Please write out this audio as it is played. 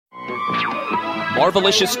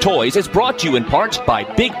Marvelicious Toys is brought to you in part by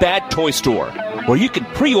Big Bad Toy Store, where you can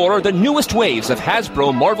pre-order the newest waves of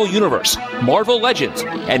Hasbro Marvel Universe, Marvel Legends,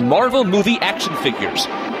 and Marvel movie action figures.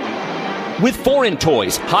 With foreign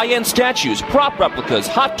toys, high-end statues, prop replicas,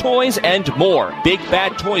 hot toys, and more, Big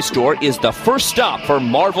Bad Toy Store is the first stop for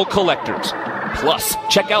Marvel collectors. Plus,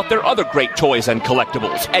 check out their other great toys and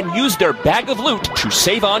collectibles, and use their bag of loot to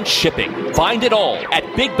save on shipping. Find it all at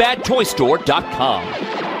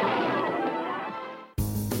BigBadToyStore.com.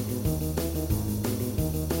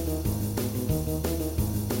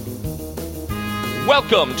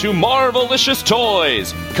 Welcome to Marvelicious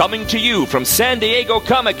Toys, coming to you from San Diego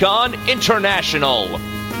Comic-Con International.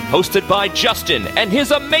 Hosted by Justin and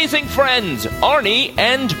his amazing friends, Arnie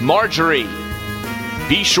and Marjorie.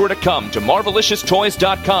 Be sure to come to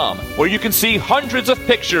MarveliciousToys.com, where you can see hundreds of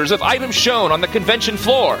pictures of items shown on the convention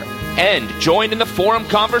floor, and join in the forum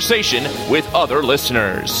conversation with other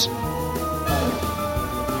listeners.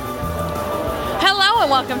 Hello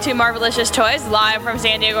and welcome to Marvelicious Toys, live from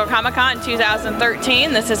San Diego Comic-Con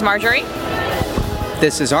 2013. This is Marjorie.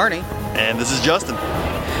 This is Arnie. And this is Justin.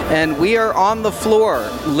 And we are on the floor,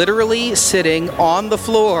 literally sitting on the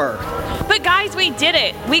floor. But guys, we did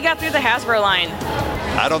it. We got through the Hasbro line.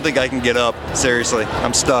 I don't think I can get up. Seriously,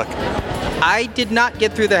 I'm stuck. I did not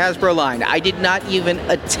get through the Hasbro line. I did not even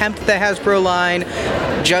attempt the Hasbro line.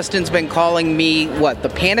 Justin's been calling me, what, the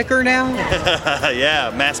panicker now?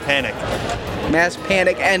 Yeah, mass panic. Mass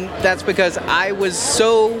panic, and that's because I was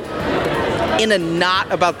so in a knot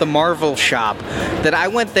about the Marvel shop that I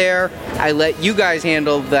went there, I let you guys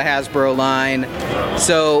handle the Hasbro line.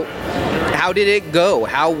 So, how did it go?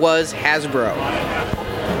 How was Hasbro?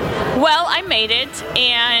 Well, I made it,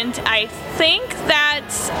 and I think that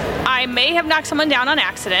I may have knocked someone down on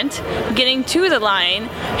accident getting to the line.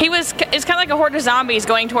 It's kind of like a horde of zombies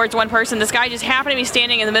going towards one person. This guy just happened to be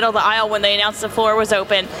standing in the middle of the aisle when they announced the floor was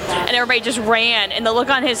open, and everybody just ran, and the look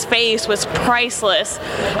on his face was priceless.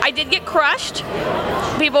 I did get crushed.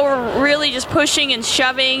 People were really just pushing and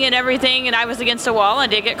shoving and everything, and I was against a wall. I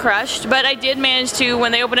did get crushed, but I did manage to,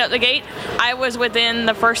 when they opened up the gate, I was within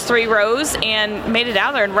the first 3 rows and made it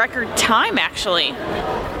out there in record time, actually.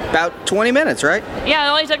 About 20 minutes, right? Yeah, it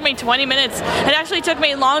only took me 20 minutes. It actually took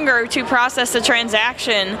me longer to process the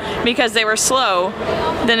transaction because they were slow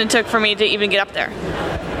than it took for me to even get up there.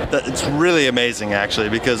 It's really amazing, actually,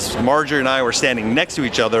 because Marjorie and I were standing next to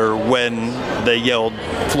each other when they yelled,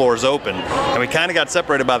 "Floor's open." And we kind of got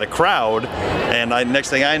separated by the crowd, and next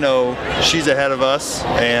thing I know, she's ahead of us,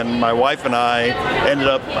 and my wife and I ended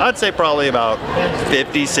up, I'd say probably about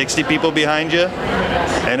 50, 60 people behind you,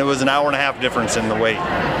 and it was an hour and a half difference in the wait.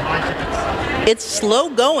 It's slow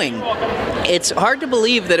going. It's hard to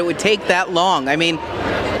believe that it would take that long. I mean,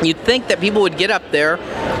 you'd think that people would get up there.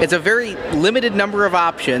 It's a very limited number of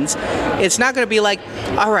options. It's not going to be like,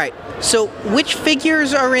 all right, so which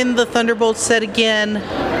figures are in the Thunderbolt set again?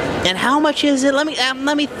 And how much is it? Let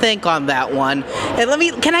me think on that one.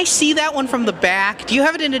 And can I see that one from the back? Do you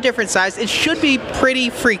have it in a different size? It should be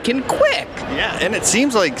pretty freaking quick. Yeah, and it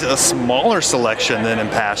seems like a smaller selection than in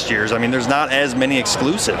past years. I mean, there's not as many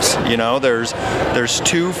exclusives. You know, there's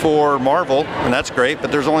 2 for Marvel, and that's great,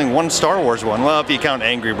 but there's only 1 Star Wars one. Well, if you count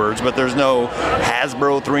Angry Birds, but there's no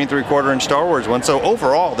Hasbro 3 3/4 inch Star Wars one. So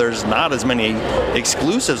overall, there's not as many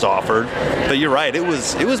exclusives offered. But you're right, it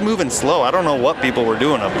was moving slow. I don't know what people were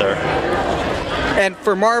doing up there. And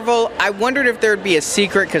for Marvel, I wondered if there'd be a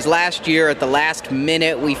secret, because last year at the last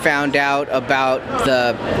minute we found out about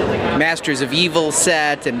the Masters of Evil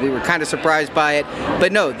set, and we were kind of surprised by it.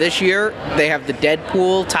 But no, this year they have the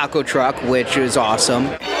Deadpool taco truck, which is awesome.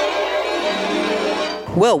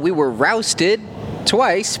 Well, we were rousted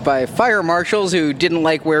twice by fire marshals who didn't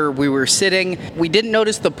like where we were sitting. We didn't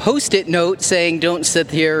notice the post-it note saying don't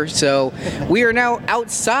sit here, so we are now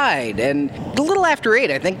outside, and a little after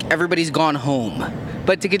 8, I think everybody's gone home.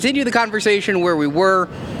 But to continue the conversation where we were,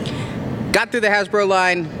 got through the Hasbro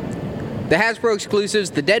line, the Hasbro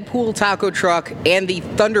exclusives, the Deadpool taco truck, and the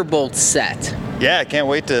Thunderbolt set. Yeah, I can't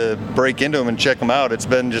wait to break into them and check them out. It's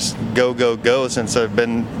been just go, go, go since I've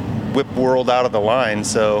been whip-whirled out of the line.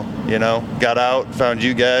 So, you know, got out, found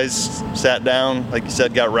you guys, sat down, like you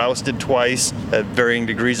said, got rousted twice at varying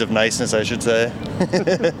degrees of niceness, I should say.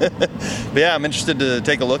 But yeah, I'm interested to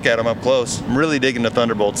take a look at them up close. I'm really digging the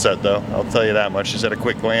Thunderbolt set, though. I'll tell you that much. Just at a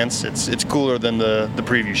quick glance, it's cooler than the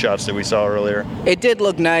preview shots that we saw earlier. It did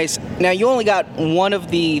look nice. Now, you only got one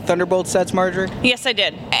of the Thunderbolt sets, Marjorie? Yes, I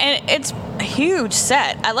did. And it's a huge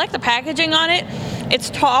set. I like the packaging on it. It's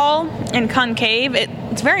tall and concave.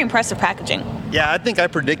 It's very impressive packaging. Yeah, I think I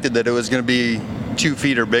predicted that it was going to be 2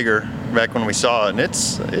 feet or bigger. back when we saw it, and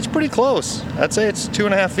it's pretty close. I'd say it's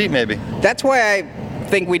 2.5 feet maybe. That's why I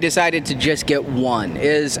think we decided to just get one.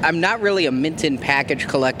 I'm not really a mint in package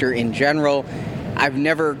collector in general. I've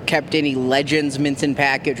never kept any Legends mint in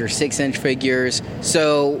package or 6-inch figures.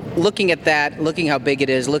 So looking at that, looking how big it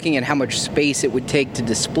is, looking at how much space it would take to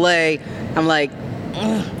display, I'm like,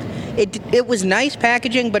 it was nice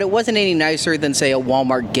packaging, but it wasn't any nicer than, say, a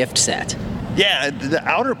Walmart gift set. Yeah, the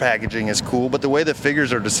outer packaging is cool, but the way the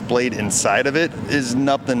figures are displayed inside of it is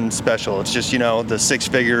nothing special. It's just, the 6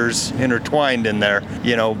 figures intertwined in there,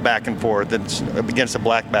 back and forth. It's against a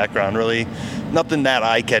black background, really nothing that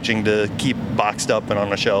eye-catching to keep boxed up and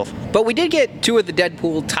on a shelf. But we did get 2 of the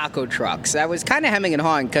Deadpool taco trucks. I was kind of hemming and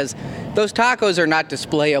hawing because those tacos are not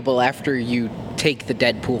displayable after you take the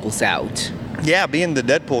Deadpools out. Yeah, being the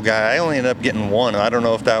Deadpool guy, I only ended up getting 1. I don't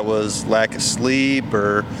know if that was lack of sleep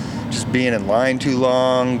or just being in line too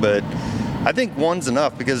long, but I think 1's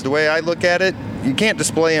enough because the way I look at it, you can't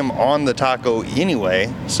display them on the taco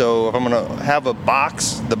anyway. So if I'm going to have a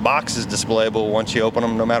box, the box is displayable once you open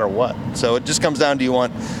them no matter what. So it just comes down to, you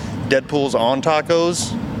want Deadpools on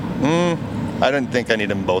tacos? I don't think I need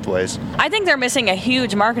them both ways. I think they're missing a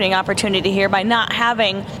huge marketing opportunity here by not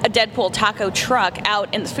having a Deadpool taco truck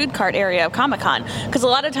out in the food cart area of Comic-Con. Because a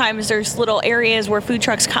lot of times there's little areas where food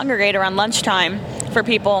trucks congregate around lunchtime for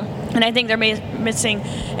people. And I think they're missing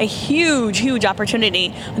a huge, huge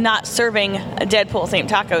opportunity not serving Deadpool-themed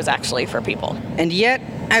tacos, actually, for people. And yet,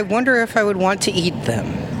 I wonder if I would want to eat them.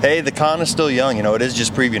 Hey, the con is still young. It is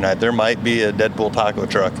just preview night. There might be a Deadpool taco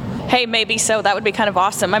truck. Hey, maybe so. That would be kind of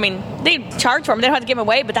awesome. I mean, they charge for them. They don't have to give them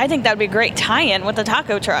away, but I think that would be a great tie-in with the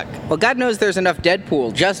taco truck. Well, God knows there's enough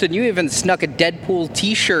Deadpool. Justin, you even snuck a Deadpool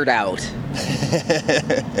t-shirt out.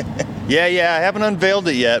 Yeah, I haven't unveiled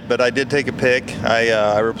it yet, but I did take a pic.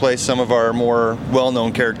 I replaced some of our more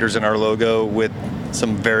well-known characters in our logo with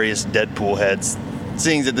some various Deadpool heads,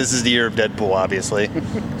 seeing that this is the year of Deadpool, obviously.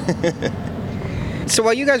 So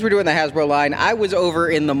while you guys were doing the Hasbro line, I was over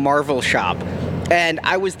in the Marvel shop, and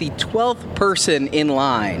I was the 12th person in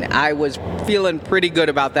line. I was feeling pretty good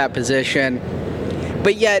about that position.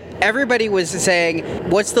 But yet, everybody was saying,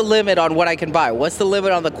 what's the limit on what I can buy? What's the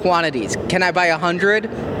limit on the quantities? Can I buy 100?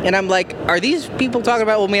 And I'm like, are these people talking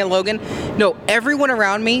about Old Man Logan? No, everyone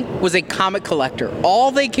around me was a comic collector. All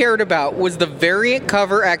they cared about was the variant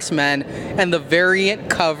cover X-Men and the variant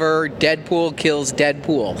cover Deadpool kills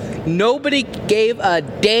Deadpool. Nobody gave a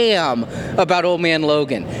damn about Old Man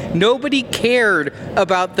Logan. Nobody cared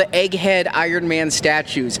about the Egghead Iron Man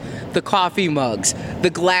statues, the coffee mugs, the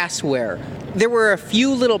glassware. There were a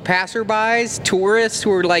few little passerbys, tourists, who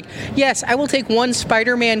were like, yes, I will take one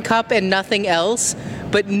Spider-Man cup and nothing else,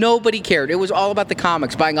 but nobody cared. It was all about the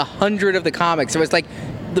comics, buying 100 of the comics. It was like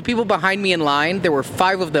the people behind me in line, there were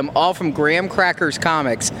 5 of them, all from Graham Crackers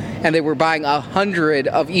Comics, and they were buying 100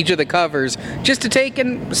 of each of the covers just to take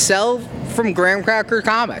and sell from Graham Cracker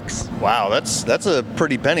Comics. Wow, that's a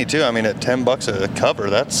pretty penny too. I mean, at $10 a cover,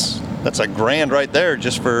 that's $1,000 right there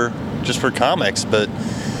just for comics. But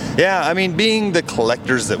yeah, I mean, being the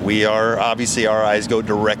collectors that we are, obviously our eyes go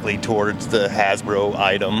directly towards the Hasbro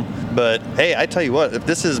item. But hey, I tell you what, if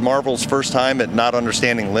this is Marvel's first time at not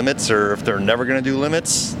understanding limits, or if they're never going to do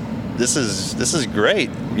limits, this is great.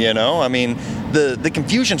 I mean, the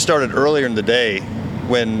confusion started earlier in the day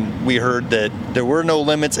when we heard that there were no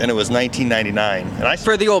limits and it was $19.99. And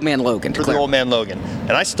for the Old Man Logan. For the Old Man Logan.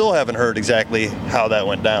 And I still haven't heard exactly how that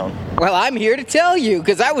went down. Well, I'm here to tell you,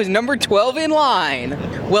 because I was number 12 in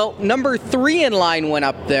line. Well, number 3 in line went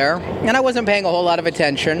up there, and I wasn't paying a whole lot of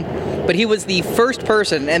attention, but he was the first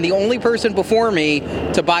person and the only person before me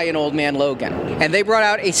to buy an Old Man Logan. And they brought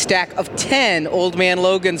out a stack of 10 Old Man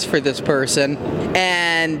Logans for this person,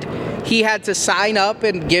 and he had to sign up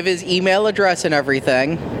and give his email address and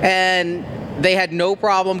everything, and they had no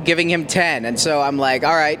problem giving him 10. And so I'm like,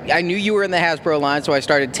 all right, I knew you were in the Hasbro line, so I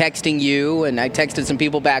started texting you, and I texted some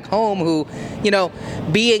people back home who,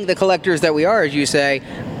 being the collectors that we are, as you say,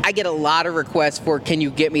 I get a lot of requests for, can you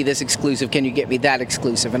get me this exclusive? Can you get me that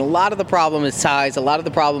exclusive? And a lot of the problem is size. A lot of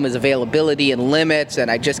the problem is availability and limits,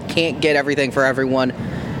 and I just can't get everything for everyone.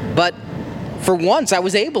 But for once, I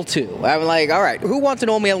was able to. I'm like, all right, who wants an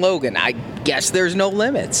Old Man Logan? I guess there's no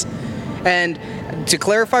limits. And to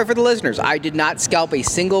clarify for the listeners, I did not scalp a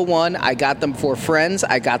single one. I got them for friends.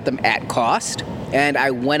 I got them at cost. And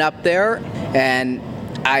I went up there, and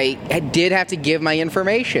I did have to give my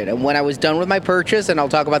information. And when I was done with my purchase, and I'll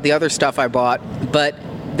talk about the other stuff I bought, but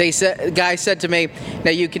the guy said to me,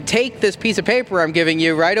 now you can take this piece of paper I'm giving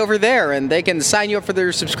you right over there, and they can sign you up for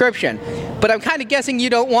their subscription. But I'm kind of guessing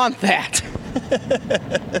you don't want that.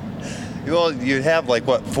 Well, you'd have like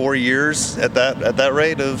what, 4 years at that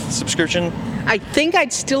rate of subscription? I think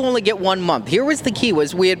I'd still only get 1 month. Here was the key,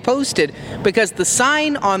 was we had posted, because the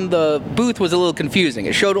sign on the booth was a little confusing.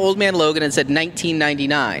 It showed Old Man Logan and said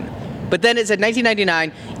 $19.99. But then it said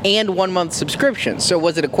 $19.99 and 1 month subscription. So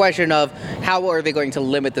was it a question of how are they going to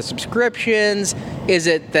limit the subscriptions? Is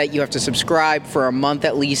it that you have to subscribe for a month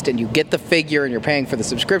at least and you get the figure and you're paying for the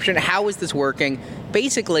subscription? How is this working?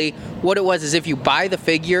 Basically, what it was is if you buy the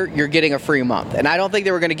figure, you're getting a free month. And I don't think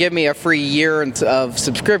they were going to give me a free year of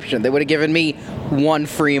subscription. They would have given me 1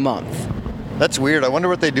 free month. That's weird. I wonder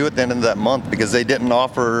what they do at the end of that month, because they didn't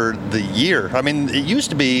offer the year. I mean, it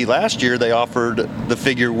used to be last year they offered the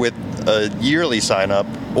figure with a yearly sign up,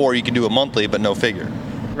 or you could do a monthly but no figure.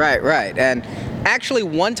 Right. And actually,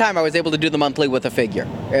 one time I was able to do the monthly with a figure.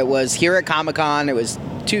 It was here at Comic-Con. It was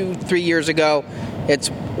 2-3 years ago. It's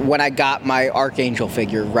when I got my Archangel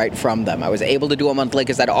figure right from them. I was able to do a monthly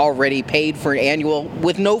because I'd already paid for an annual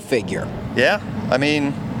with no figure. Yeah, I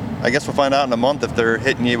mean, I guess we'll find out in a month if they're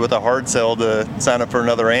hitting you with a hard sell to sign up for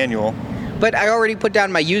another annual. But I already put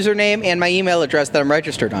down my username and my email address that I'm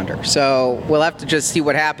registered under. So we'll have to just see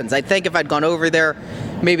what happens. I think if I'd gone over there,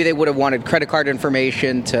 maybe they would have wanted credit card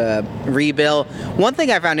information to rebill. One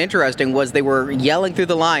thing I found interesting was they were yelling through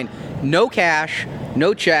the line, no cash,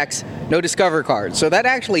 no checks, no Discover cards. So that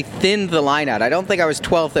actually thinned the line out. I don't think I was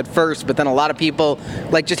 12th at first, but then a lot of people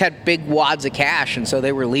just had big wads of cash, and so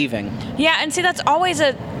they were leaving. Yeah, and see, that's always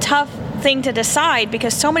a tough thing to decide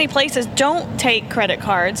because so many places don't take credit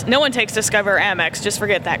cards. No one takes Discover or Amex. Just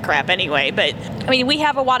forget that crap anyway. But, I mean, we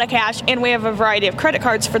have a wad of cash, and we have a variety of credit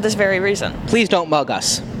cards for this very reason. Please don't mug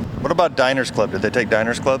us. What about Diners Club? Did they take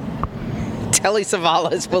Diners Club? Telly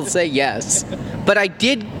Savalas will say yes. But I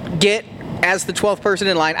did get, as the 12th person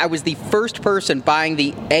in line, I was the first person buying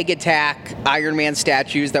the Egg Attack Iron Man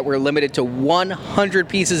statues that were limited to 100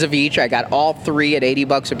 pieces of each. I got all 3 at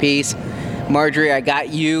 $80 a piece. Marjorie, I got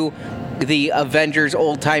you the Avengers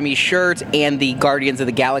old-timey shirt and the Guardians of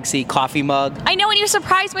the Galaxy coffee mug. I know, and you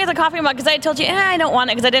surprised me with the coffee mug because I had told you, I don't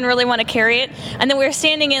want it because I didn't really want to carry it. And then we were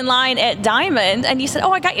standing in line at Diamond, and you said,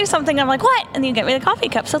 I got you something. I'm like, what? And then you got me the coffee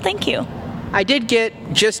cup, so thank you. I did get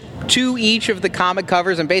just 2 each of the comic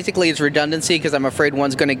covers, and basically it's redundancy because I'm afraid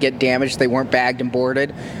one's going to get damaged. They weren't bagged and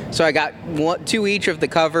boarded. So I got 2 each of the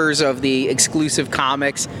covers of the exclusive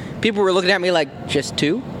comics. People were looking at me like, just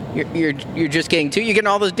 2? You're just getting 2? You're getting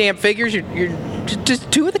all those damn figures? You're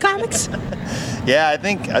just 2 of the comics? Yeah,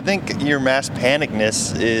 I think your mass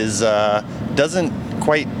panicness is doesn't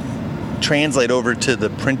quite translate over to the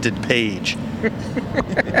printed page.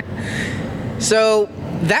 So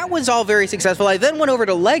that was all very successful. I then went over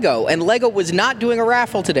to Lego, and Lego was not doing a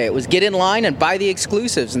raffle today. It was get in line and buy the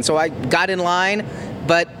exclusives. And so I got in line,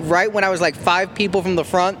 but right when I was 5 people from the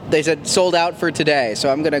front, they said sold out for today.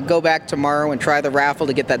 So I'm going to go back tomorrow and try the raffle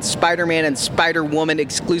to get that Spider-Man and Spider-Woman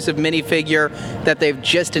exclusive minifigure that they've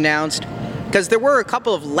just announced. Because there were a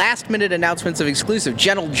couple of last-minute announcements of exclusive.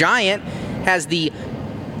 Gentle Giant has the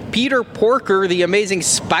Peter Porker, the Amazing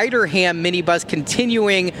Spider-Ham minibus,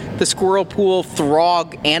 continuing the Squirrel Pool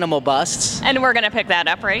Throg animal busts. And we're going to pick that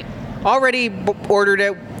up, right? Already ordered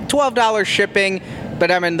it, $12 shipping,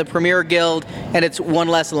 but I'm in the Premier Guild, and it's one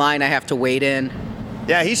less line I have to wait in.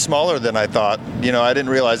 Yeah, he's smaller than I thought. I didn't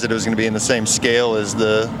realize that it was going to be in the same scale as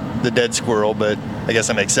the dead squirrel, but I guess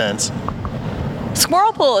that makes sense.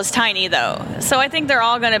 Squirrel Pool is tiny, though, so I think they're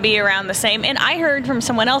all going to be around the same. And I heard from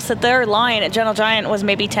someone else that their line at Gentle Giant was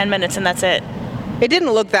maybe 10 minutes, and that's it. It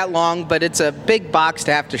didn't look that long, but it's a big box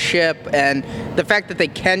to have to ship, and the fact that they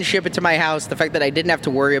can ship it to my house, the fact that I didn't have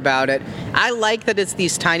to worry about it. I like that it's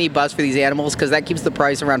these tiny busts for these animals because that keeps the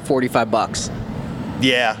price around $45.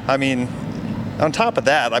 Yeah, on top of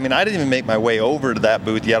that, I didn't even make my way over to that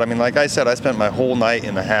booth yet. Like I said, I spent my whole night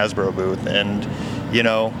in the Hasbro booth, and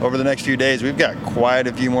over the next few days, we've got quite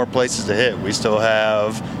a few more places to hit. We still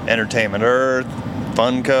have Entertainment Earth,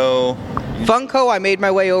 Funko. Funko, I made my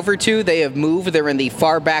way over to. They have moved. They're in the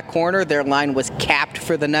far back corner. Their line was capped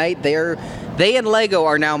for the night. They and Lego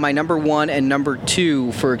are now my number 1 and number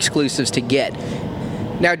 2 for exclusives to get.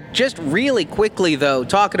 Now, just really quickly, though,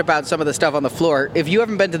 talking about some of the stuff on the floor, if you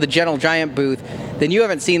haven't been to the Gentle Giant booth, then you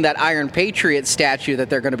haven't seen that Iron Patriot statue that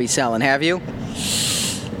they're going to be selling, have you?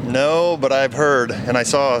 No, but I've heard, and I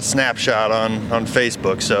saw a snapshot on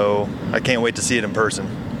Facebook, so I can't wait to see it in person.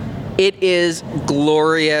 It is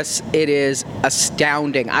glorious. It is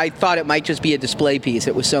astounding. I thought it might just be a display piece.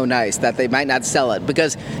 It was so nice that they might not sell it,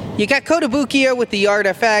 because you got Kotobukiya with the Art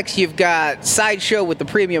FX, you've got Sideshow with the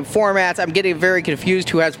premium formats. I'm getting very confused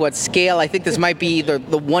who has what scale. I think this might be the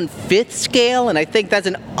 1/5 scale, and I think that's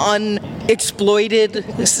an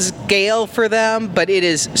unexploited scale for them, but it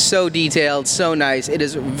is so detailed, so nice. It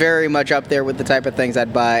is very much up there with the type of things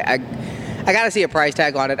I'd buy. I gotta see a price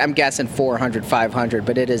tag on it. I'm guessing 400, 500,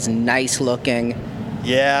 but it is nice looking.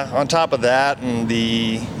 Yeah, on top of that, and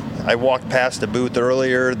I walked past a booth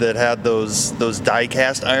earlier that had those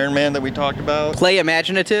die-cast Iron Man that we talked about. Play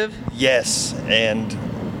Imaginative? Yes, and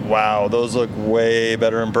wow, those look way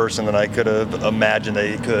better in person than I could have imagined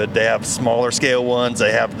they could. They have smaller scale ones,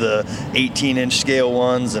 they have the 18-inch scale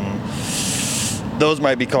ones, and those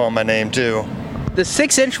might be calling my name too. The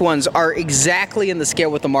 6-inch ones are exactly in the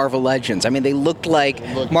scale with the Marvel Legends. I mean, they look like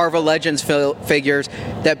Marvel Legends figures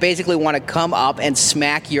that basically want to come up and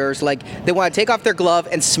smack yours. Like, they want to take off their glove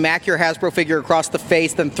and smack your Hasbro figure across the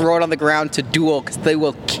face, then throw it on the ground to duel, because they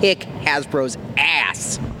will kick Hasbro's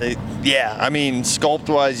ass. I mean,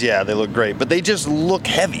 sculpt-wise, yeah, they look great, but they just look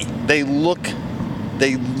heavy. They look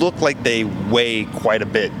like they weigh quite a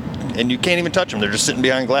bit, and you can't even touch them. They're just sitting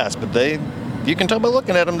behind glass, but you can tell by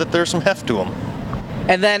looking at them that there's some heft to them.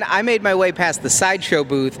 And then I made my way past the Sideshow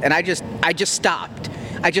booth, and I just stopped.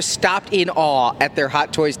 I just stopped in awe at their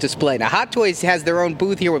Hot Toys display. Now, Hot Toys has their own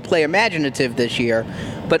booth here with Play Imaginative this year,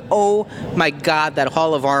 but oh my God, that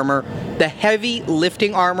Hall of Armor, the heavy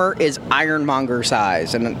lifting armor is Ironmonger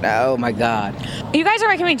size, and oh my God. You guys are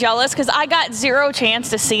making me jealous, because I got zero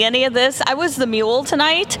chance to see any of this. I was the mule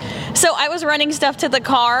tonight, so I was running stuff to the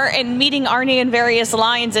car and meeting Arnie in various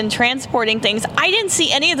lines and transporting things. I didn't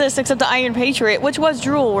see any of this except the Iron Patriot, which was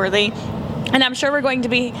drool-worthy. And I'm sure we're going to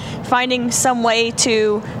be finding some way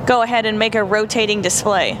to go ahead and make a rotating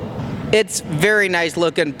display. It's very nice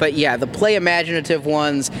looking, but yeah, the Play Imaginative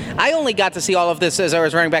ones, I only got to see all of this as I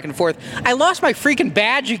was running back and forth. I lost my freaking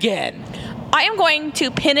badge again. I am going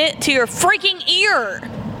to pin it to your freaking ear.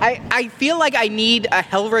 I feel like I need a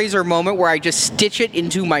Hellraiser moment where I just stitch it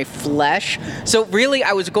into my flesh. So really,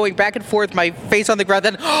 I was going back and forth, my face on the ground,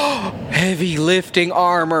 then, heavy lifting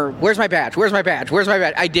armor. Where's my badge? Where's my badge? Where's my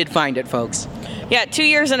badge? I did find it, folks. Yeah, 2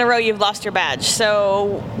 years in a row you've lost your badge.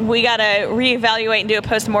 So we got to reevaluate and do a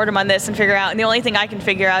post-mortem on this and figure out. And the only thing I can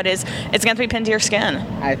figure out is it's going to be pinned to your skin.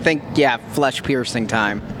 I think, yeah, flesh piercing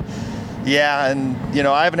time. Yeah, and,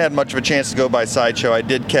 I haven't had much of a chance to go by Sideshow. I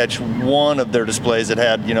did catch one of their displays that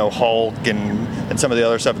had, Hulk and some of the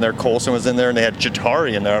other stuff in there. Coulson was in there, and they had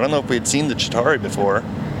Chitauri in there. I don't know if we had seen the Chitauri before.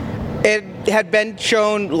 It had been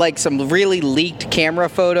shown, like, some really leaked camera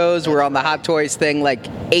photos were on the Hot Toys thing, like,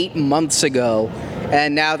 8 months ago.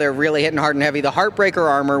 And now they're really hitting hard and heavy. The Heartbreaker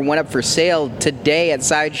armor went up for sale today at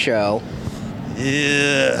Sideshow.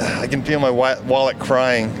 Yeah, I can feel my wallet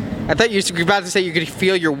crying. I thought you were about to say you could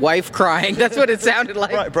feel your wife crying. That's what it sounded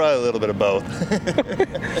like. Probably a little bit of both.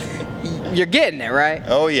 You're getting it, right?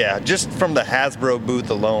 Oh, yeah. Just from the Hasbro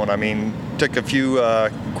booth alone. I mean, took a few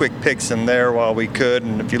quick pics in there while we could.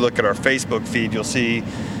 And if you look at our Facebook feed, you'll see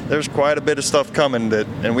there's quite a bit of stuff coming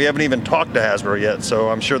and we haven't even talked to Hasbro yet. So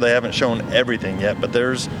I'm sure they haven't shown everything yet. But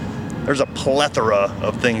there's a plethora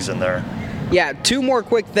of things in there. Yeah, 2 more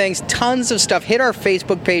quick things. Tons of stuff. Hit our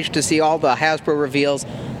Facebook page to see all the Hasbro reveals.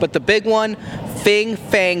 But the big one, Fing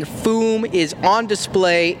Fang Foom, is on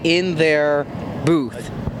display in their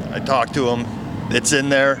booth. I talked to him. It's in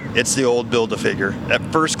there. It's the old Build-A-Figure. At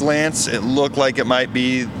first glance, it looked like it might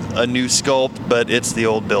be a new sculpt, but it's the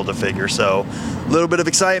old Build-A-Figure. So a little bit of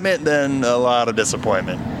excitement, then a lot of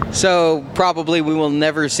disappointment. So probably we will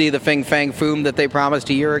never see the Fing Fang Foom that they promised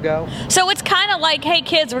a year ago. So it's kind of like, hey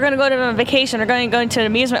kids, we're going to go to a vacation. We're going to go to an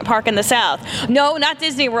amusement park in the South. No, not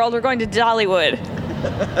Disney World. We're going to Dollywood.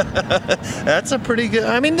 That's a pretty good.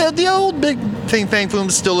 I mean, the old big Fing Fang Foom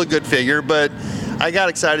is still a good figure, but I got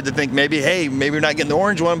excited to think maybe we're not getting the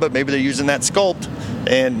orange one, but maybe they're using that sculpt.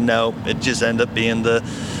 And no, it just ended up being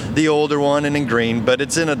the older one and in green, but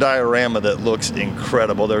it's in a diorama that looks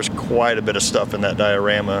incredible. There's quite a bit of stuff in that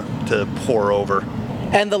diorama to pour over.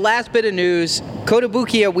 And the last bit of news,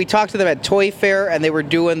 Kotobukiya, we talked to them at Toy Fair, and they were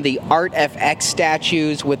doing the Art FX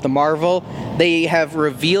statues with the Marvel. They have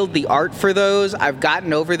revealed the art for those. I've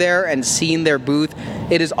gotten over there and seen their booth.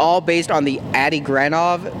 It is all based on the Adi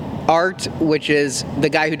Granov art, which is the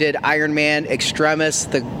guy who did Iron Man, Extremis,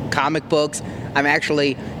 the comic books. I'm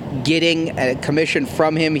actually getting a commission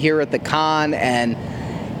from him here at the con, and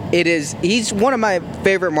he's one of my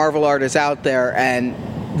favorite Marvel artists out there, and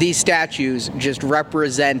these statues just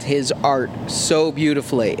represent his art so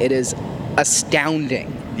beautifully. It is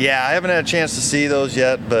astounding. Yeah, I haven't had a chance to see those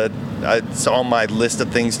yet, but it's on my list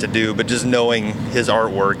of things to do. But just knowing his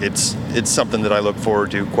artwork, it's something that I look forward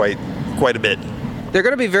to quite a bit. They're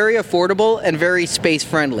going to be very affordable and very space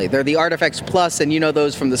friendly. They're the Artifacts Plus, and you know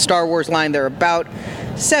those from the Star Wars line. They're about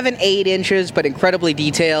 7-8 inches, but incredibly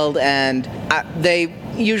detailed, and they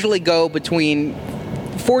usually go between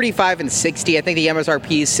 45 and 60. I think the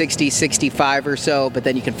MSRP is 60, 65 or so, but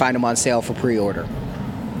then you can find them on sale for pre-order.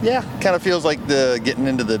 Yeah, kind of feels like getting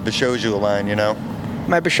into the Bishoujo line, you know?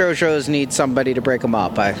 My Bishojos need somebody to break them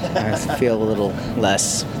up. I feel a little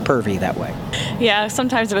less pervy that way. Yeah,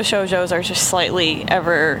 sometimes the Bishojos are just slightly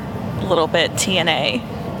ever a little bit TNA.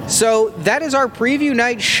 So that is our preview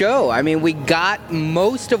night show. I mean, we got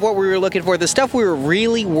most of what we were looking for. The stuff we were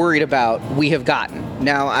really worried about, we have gotten.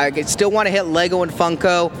 Now, I still want to hit Lego and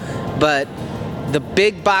Funko, but the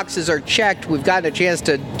big boxes are checked. We've gotten a chance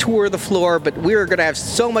to tour the floor, but we're going to have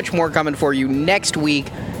so much more coming for you next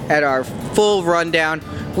week at our full rundown.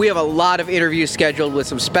 We have a lot of interviews scheduled with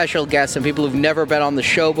some special guests and people who've never been on the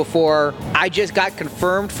show before. I just got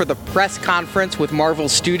confirmed for the press conference with Marvel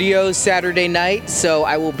Studios Saturday night, so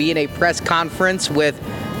I will be in a press conference with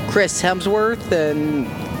Chris Hemsworth and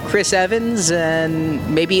Chris Evans and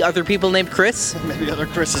maybe other people named Chris. Maybe other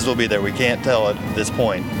Chris's will be there. We can't tell at this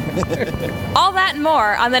point. All that and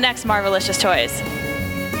more on the next Marvelicious Toys.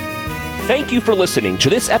 Thank you for listening to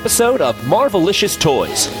this episode of Marvelicious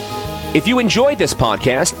Toys. If you enjoyed this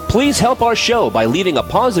podcast, please help our show by leaving a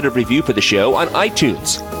positive review for the show on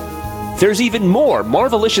iTunes. There's even more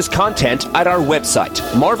Marvelicious content at our website,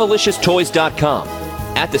 marvelicioustoys.com.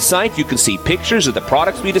 At the site, you can see pictures of the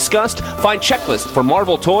products we discussed, find checklists for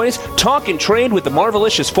Marvel toys, talk and trade with the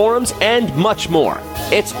Marvelicious forums, and much more.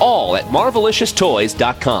 It's all at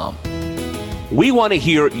marvelicioustoys.com. We want to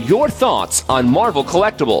hear your thoughts on Marvel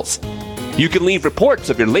collectibles. You can leave reports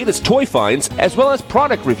of your latest toy finds as well as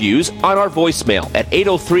product reviews on our voicemail at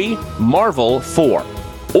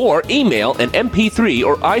 803-MARVEL-4 or email an MP3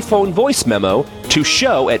 or iPhone voice memo to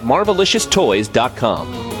show@marvelicioustoys.com.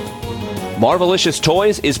 Marvelicious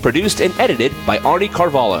Toys is produced and edited by Arnie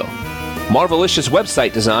Carvalho. Marvelicious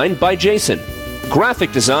website design by Jason.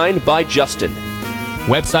 Graphic design by Justin.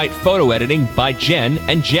 Website photo editing by Jen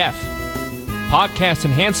and Jeff. Podcast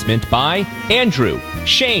enhancement by Andrew,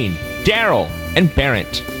 Shane, Daryl, and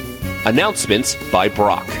Barrett. Announcements by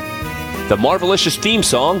Brock. The Marvelicious theme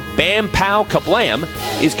song, Bam Pow Kablam,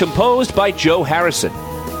 is composed by Joe Harrison.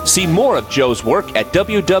 See more of Joe's work at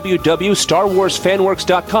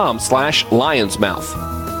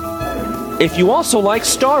www.starwarsfanworks.com/lionsmouth. If you also like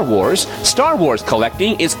Star Wars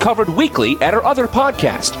collecting is covered weekly at our other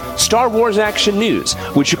podcast, Star Wars Action News,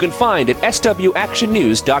 which you can find at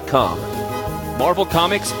swactionnews.com. Marvel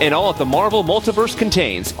Comics and all that the Marvel Multiverse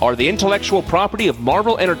contains are the intellectual property of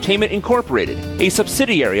Marvel Entertainment Incorporated, a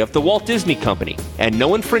subsidiary of the Walt Disney Company, and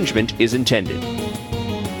no infringement is intended.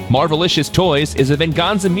 Marvelicious Toys is a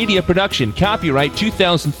Venganza Media production, copyright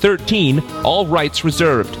 2013, all rights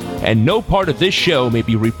reserved, and no part of this show may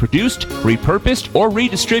be reproduced, repurposed, or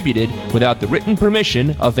redistributed without the written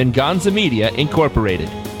permission of Venganza Media Incorporated.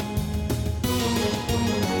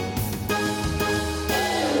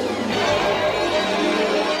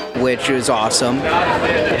 Which is awesome. That's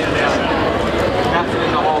it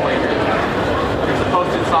in the hallway here. There's a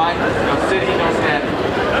posted sign, no sitting, no standing.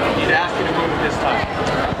 He's asking to move it this time.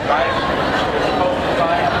 Right? There's a posted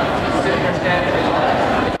sign, sitting or standing.